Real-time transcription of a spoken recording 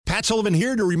Matt Sullivan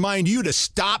here to remind you to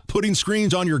stop putting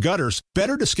screens on your gutters.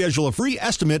 Better to schedule a free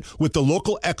estimate with the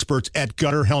local experts at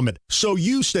Gutter Helmet so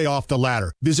you stay off the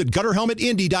ladder. Visit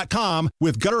GutterHelmetIndy.com.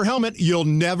 With Gutter Helmet, you'll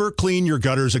never clean your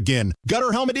gutters again.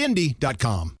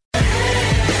 GutterHelmetIndy.com.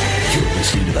 You're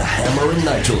listening to the Hammer and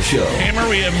Nigel Show. Hammer,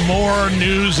 we have more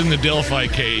news in the Delphi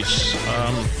case.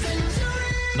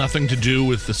 Nothing to do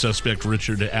with the suspect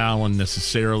Richard Allen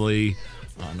necessarily.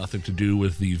 Nothing to do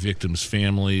with the victims'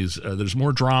 families. There's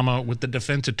more drama with the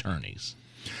defense attorneys.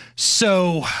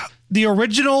 So the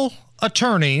original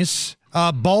attorneys,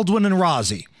 Baldwin and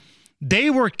Rozzi, they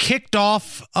were kicked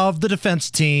off of the defense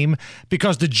team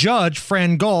because the judge,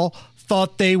 Fran Gull,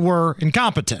 thought they were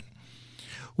incompetent.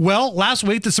 Well, last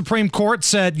week, the Supreme Court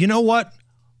said, you know what?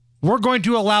 We're going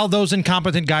to allow those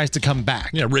incompetent guys to come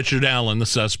back. Yeah, Richard Allen, the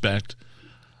suspect,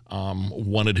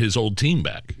 wanted his old team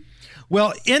back.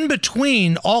 Well, in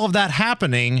between all of that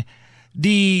happening,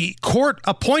 the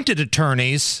court-appointed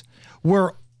attorneys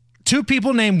were two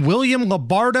people named William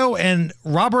Lombardo and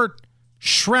Robert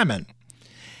Schremen.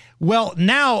 Well,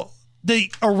 now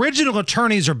the original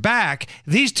attorneys are back.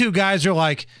 These two guys are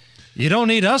like, you don't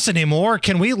need us anymore.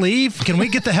 Can we leave? Can we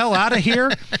get the hell out of here?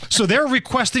 So they're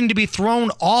requesting to be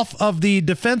thrown off of the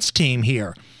defense team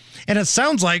here. And it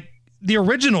sounds like the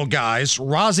original guys,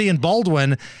 Rozzi and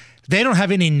Baldwin, they don't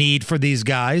have any need for these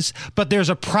guys, but there's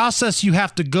a process you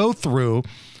have to go through.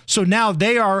 So now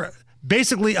they are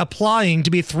basically applying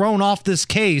to be thrown off this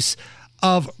case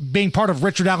of being part of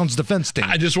Richard Allen's defense team.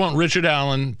 I just want Richard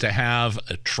Allen to have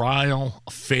a trial,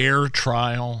 a fair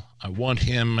trial. I want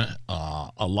him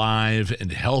alive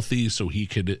and healthy so he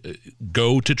could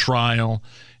go to trial.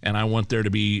 And I want there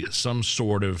to be some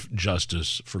sort of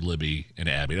justice for Libby and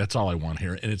Abby. That's all I want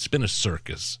here. And it's been a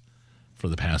circus for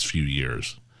the past few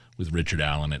years with Richard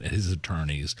Allen and his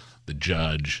attorneys, the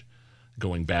judge,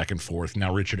 going back and forth.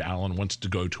 Now Richard Allen wants to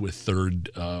go to a third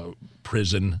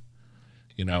prison.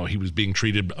 You know, he was being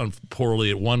treated poorly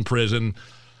at one prison.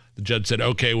 The judge said,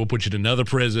 okay, we'll put you in another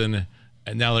prison.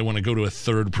 And now they want to go to a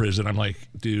third prison. I'm like,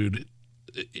 dude,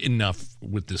 enough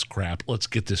with this crap. Let's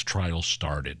get this trial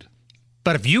started.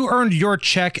 But if you earned your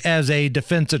check as a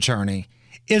defense attorney,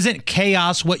 isn't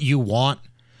chaos what you want?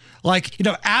 Like, you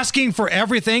know, asking for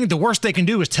everything, the worst they can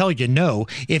do is tell you no.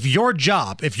 If your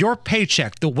job, if your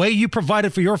paycheck, the way you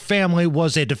provided for your family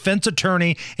was a defense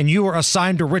attorney and you were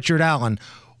assigned to Richard Allen,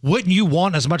 wouldn't you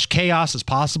want as much chaos as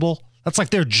possible? That's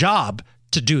like their job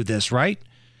to do this, right?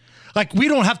 Like, we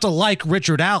don't have to like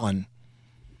Richard Allen.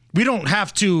 We don't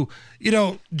have to, you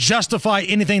know, justify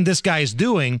anything this guy is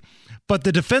doing. But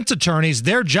the defense attorneys,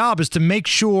 their job is to make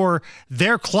sure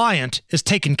their client is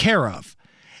taken care of.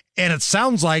 And it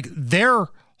sounds like their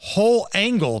whole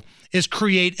angle is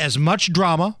create as much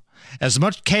drama, as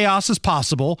much chaos as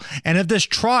possible. And if this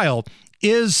trial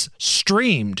is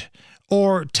streamed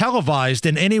or televised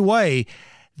in any way,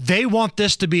 they want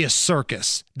this to be a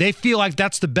circus. They feel like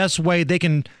that's the best way they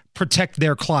can protect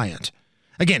their client.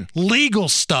 Again, legal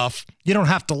stuff, you don't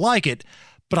have to like it,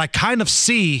 but I kind of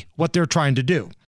see what they're trying to do.